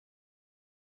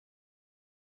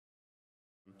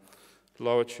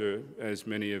Lowitja, as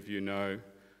many of you know,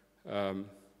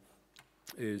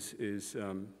 is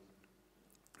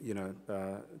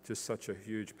just such a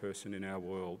huge person in our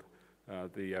world,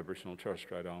 the Aboriginal and Torres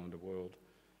Strait Islander world.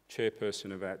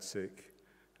 Chairperson of ATSIC,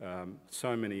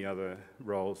 so many other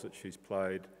roles that she's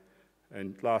played.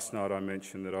 And last night I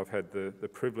mentioned that I've had the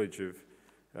privilege of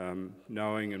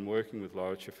knowing and working with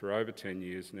Lowitja for over 10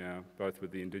 years now, both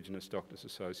with the Indigenous Doctors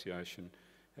Association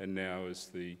and now as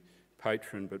the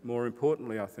patron, but more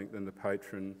importantly, I think, than the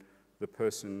patron, the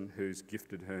person who's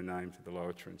gifted her name to the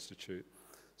Lowitja Institute.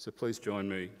 So please join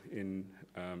me in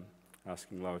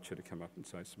asking Lowitja to come up and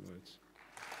say some words.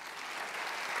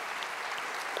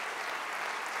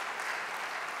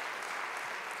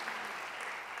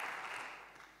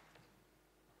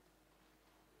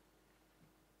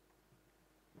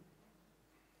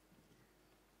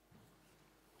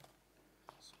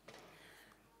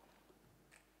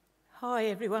 Hi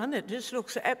everyone, it just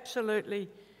looks absolutely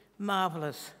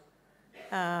marvellous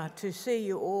to see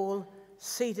you all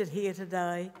seated here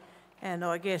today, and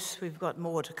I guess we've got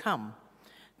more to come.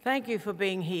 Thank you for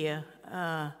being here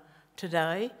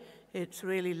today. It's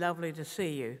really lovely to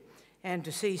see you and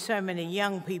to see so many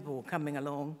young people coming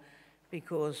along,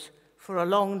 because for a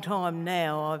long time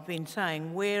now I've been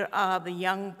saying, where are the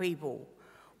young people?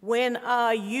 When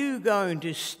are you going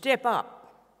to step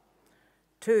up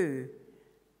to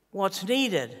what's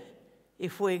needed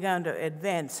if we're going to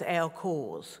advance our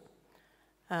cause?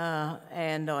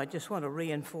 And I just want to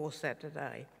reinforce that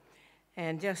today.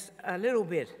 And just a little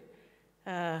bit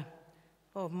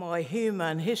of my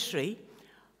human history,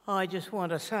 I just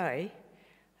want to say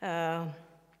to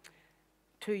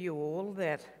you all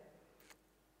that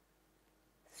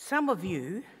some of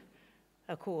you,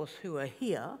 of course, who are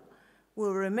here,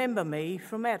 will remember me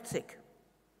from ATSIC,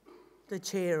 the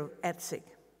chair of ATSIC,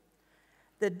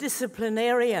 the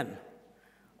disciplinarian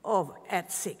of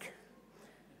ATSIC,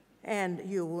 and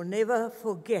you will never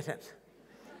forget it,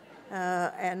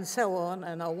 and so on,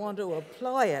 and I want to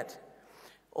apply it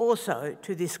also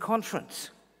to this conference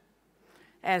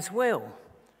as well.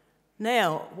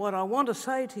 Now, what I want to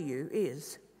say to you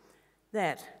is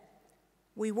that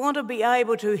we want to be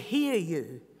able to hear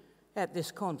you at this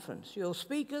conference. Your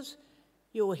speakers,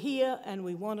 you're here, and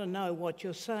we want to know what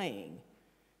you're saying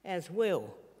as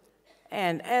well.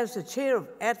 And as the chair of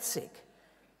ATSIC,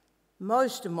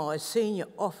 most of my senior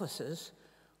officers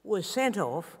were sent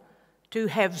off to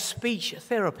have speech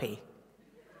therapy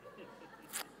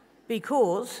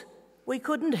because we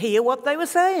couldn't hear what they were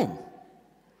saying.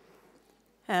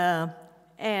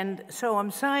 And so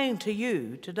I'm saying to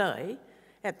you today,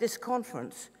 at this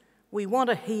conference, we want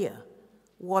to hear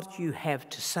what you have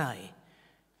to say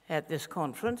at this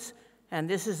conference, and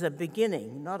this is a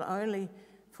beginning, not only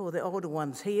for the older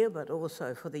ones here, but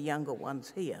also for the younger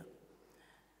ones here.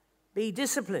 Be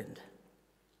disciplined.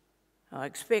 I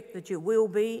expect that you will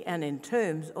be, and in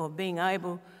terms of being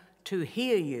able to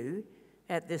hear you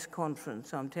at this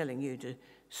conference, I'm telling you to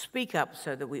speak up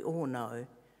so that we all know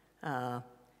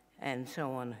and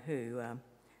so on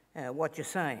what you're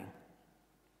saying.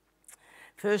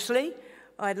 Firstly,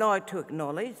 I'd like to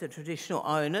acknowledge the traditional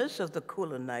owners of the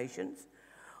Kulin Nations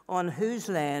on whose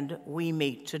land we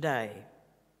meet today.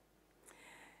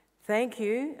 Thank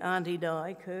you, Auntie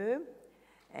Di Kerr,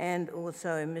 and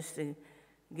also Mr.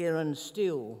 Geron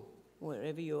Still,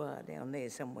 wherever you are down there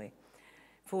somewhere,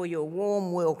 for your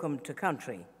warm welcome to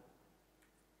country.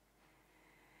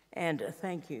 And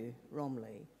thank you,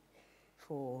 Romley,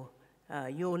 for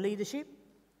your leadership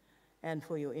and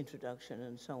for your introduction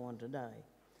and so on today,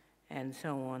 and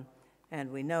so on.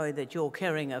 And we know that you're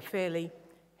carrying a fairly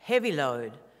heavy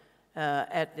load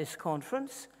at this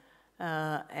conference,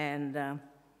 and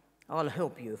I'll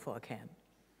help you if I can.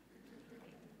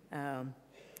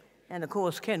 And of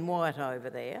course, Ken White over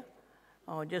there,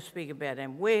 I'll just speak about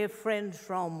him. We're friends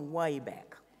from way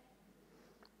back.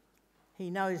 He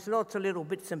knows lots of little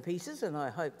bits and pieces, and I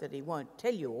hope that he won't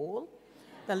tell you all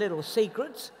the little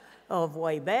secrets of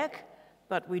way back,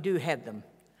 but we do have them,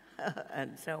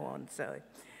 and so on. So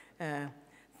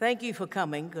thank you for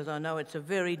coming, because I know it's a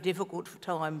very difficult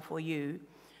time for you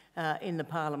in the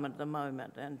Parliament at the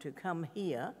moment, and to come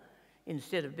here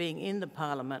instead of being in the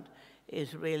Parliament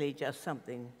is really just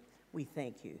something we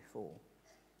thank you for.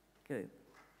 Good.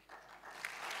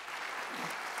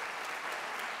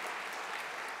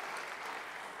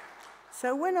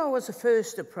 So when I was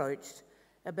first approached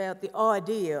about the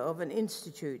idea of an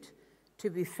institute to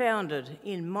be founded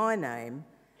in my name,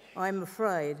 I'm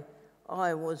afraid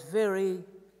I wasn't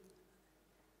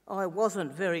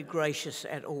very gracious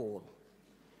at all.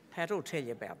 Pat will tell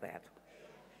you about that.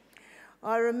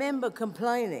 I remember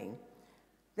complaining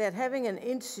that having an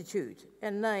institute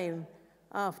and name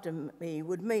after me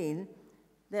would mean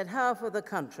that half of the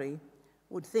country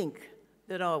would think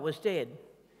that I was dead.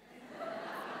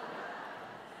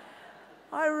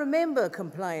 I remember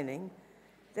complaining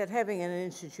that having an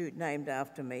institute named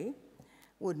after me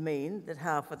would mean that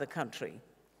half of the country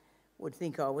would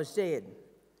think I was dead.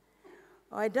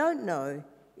 I don't know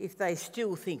if they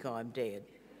still think I'm dead.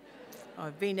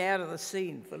 I've been out of the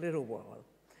scene for a little while,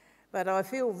 but I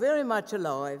feel very much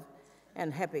alive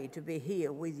and happy to be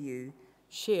here with you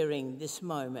sharing this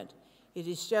moment. It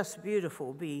is just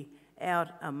beautiful to be out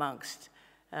amongst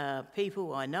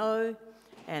people I know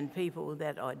and people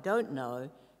that I don't know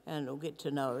and will get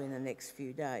to know in the next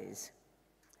few days.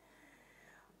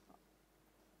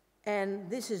 And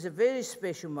this is a very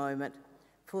special moment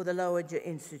for the Lowitja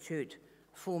Institute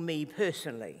for me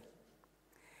personally.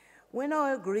 When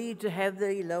I agreed to have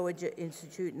the Lowitja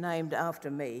Institute named after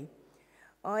me,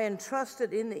 I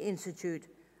entrusted in the Institute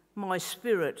my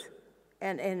spirit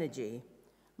and energy,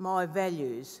 my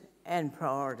values and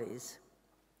priorities.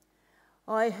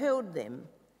 I held them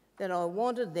that I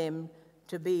wanted them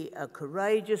to be a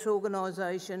courageous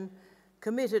organisation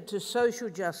committed to social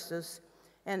justice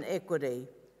and equity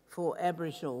for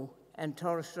Aboriginal and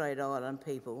Torres Strait Island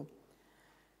people,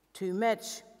 to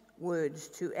match words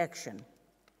to action,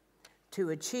 to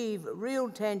achieve real,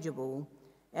 tangible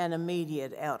and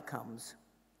immediate outcomes.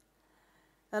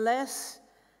 Alas,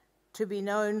 to be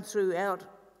known throughout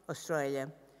Australia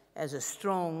as a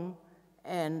strong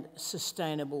and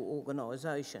sustainable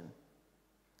organisation.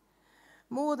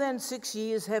 More than 6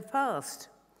 years have passed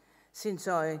since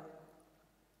I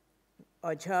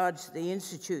charged the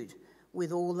Institute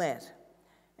with all that,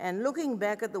 and looking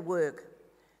back at the work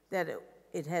that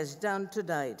it has done to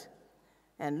date,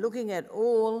 and looking at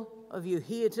all of you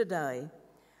here today,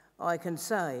 I can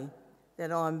say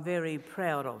that I'm very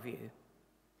proud of you.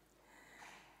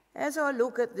 As I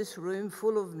look at this room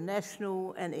full of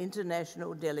national and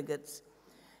international delegates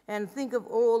and think of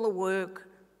all the work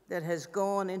that has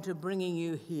gone into bringing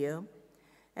you here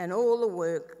and all the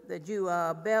work that you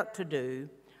are about to do,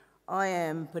 I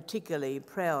am particularly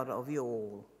proud of you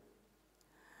all.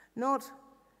 Not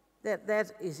that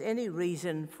that is any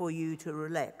reason for you to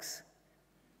relax.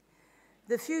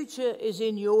 The future is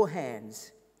in your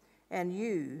hands, and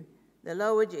you, the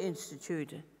Lowitja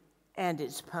Institute and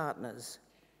its partners,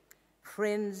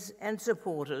 friends and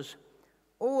supporters,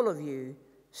 all of you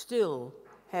still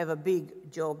have a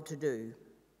big job to do.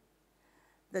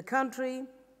 The country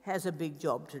has a big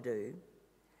job to do,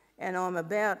 and I'm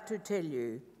about to tell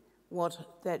you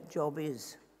what that job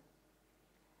is.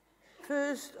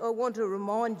 First, I want to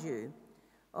remind you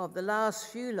of the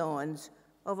last few lines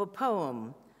of a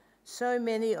poem so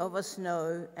many of us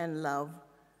know and love,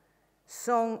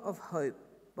 Song of Hope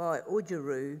by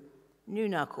Oodgeroo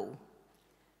Noonuccal,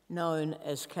 known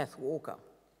as Kath Walker.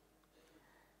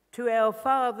 To our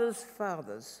fathers'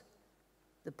 fathers,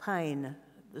 the pain,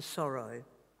 the sorrow.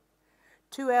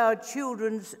 To our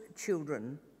children's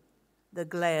children, the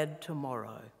glad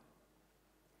tomorrow.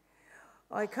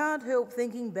 I can't help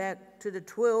thinking back to the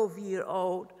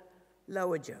 12-year-old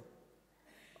Lowitja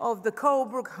of the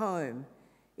Colebrook home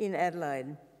in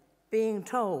Adelaide being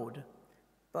told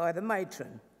by the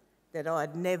matron that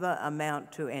I'd never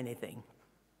amount to anything.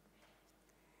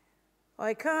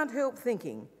 I can't help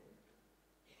thinking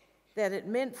that it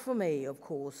meant for me, of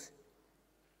course,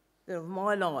 of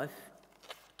my life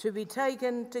to be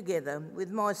taken together with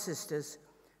my sisters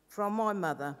from my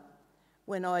mother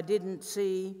when I didn't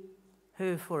see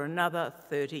her for another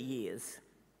 30 years.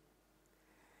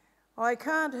 I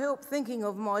can't help thinking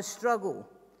of my struggle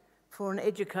for an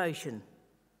education,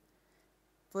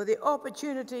 for the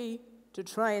opportunity to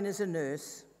train as a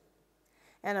nurse,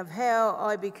 and of how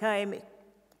I became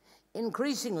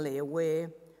increasingly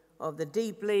aware of the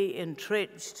deeply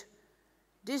entrenched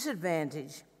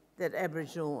disadvantage that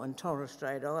Aboriginal and Torres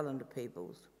Strait Islander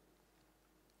peoples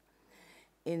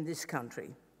in this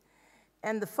country,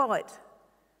 and the fight,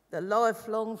 the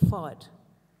lifelong fight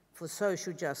for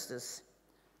social justice,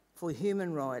 for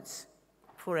human rights,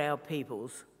 for our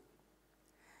peoples.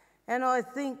 And I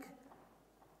think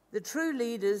the true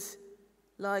leaders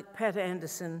like Pat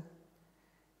Anderson,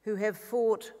 who have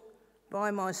fought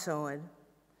by my side.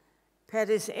 Pat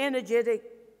is energetic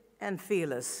and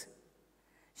fearless.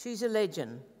 She's a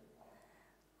legend.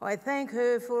 I thank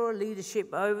her for her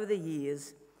leadership over the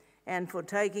years and for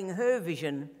taking her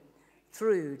vision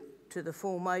through to the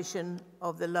formation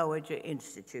of the Lowitja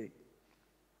Institute.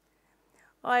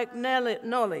 I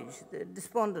acknowledge the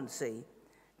despondency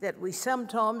that we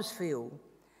sometimes feel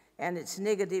and its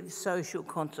negative social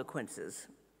consequences.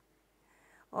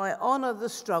 I honour the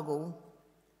struggle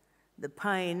the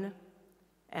pain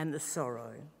and the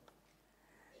sorrow.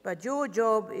 But your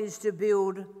job is to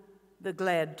build the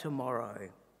glad tomorrow.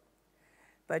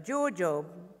 But your job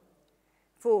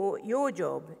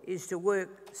is to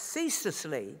work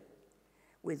ceaselessly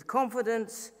with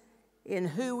confidence in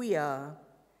who we are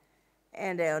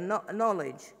and our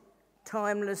knowledge,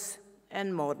 timeless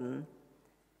and modern,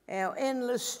 our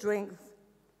endless strength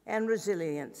and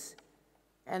resilience,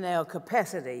 and our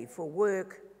capacity for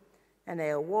work, and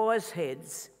our wise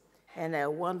heads, and our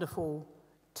wonderful,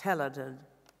 talented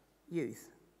youth.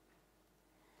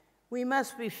 We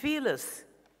must be fearless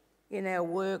in our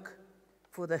work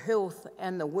for the health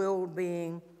and the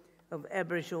well-being of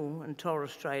Aboriginal and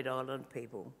Torres Strait Island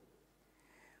people.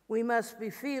 We must be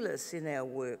fearless in our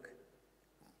work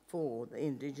for the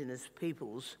Indigenous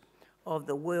peoples of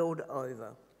the world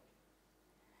over.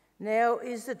 Now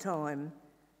is the time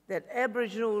that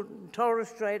Aboriginal and Torres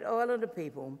Strait Islander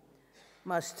people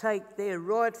must take their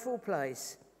rightful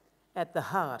place at the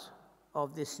heart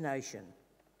of this nation.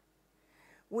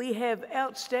 We have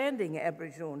outstanding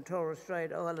Aboriginal and Torres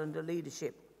Strait Islander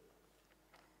leadership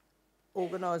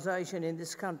organisation in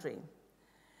this country.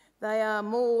 They are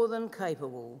more than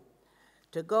capable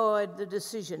to guide the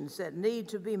decisions that need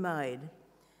to be made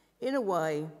in a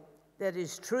way that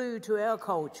is true to our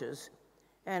cultures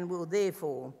and will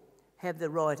therefore have the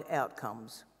right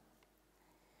outcomes.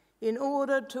 In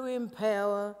order to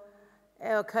empower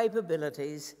our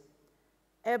capabilities,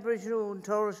 Aboriginal and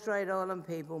Torres Strait Island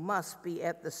people must be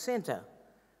at the centre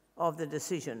of the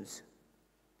decisions.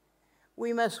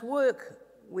 We must work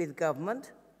with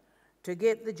government to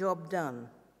get the job done.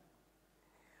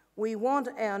 We want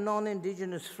our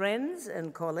non-Indigenous friends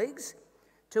and colleagues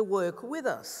to work with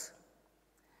us,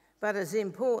 but it's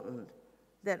important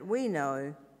that we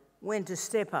know when to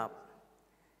step up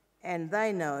and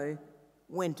they know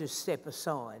when to step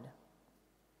aside.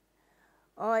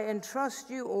 I entrust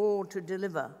you all to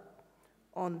deliver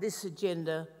on this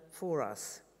agenda for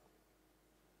us.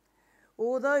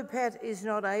 Although Pat is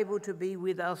not able to be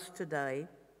with us today,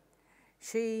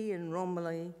 she and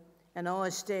Romilly and I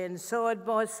stand side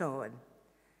by side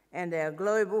and our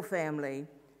global family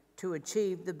to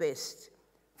achieve the best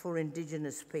for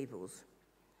Indigenous peoples.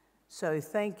 So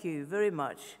thank you very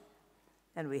much,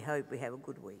 and we hope we have a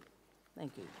good week.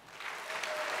 Thank you.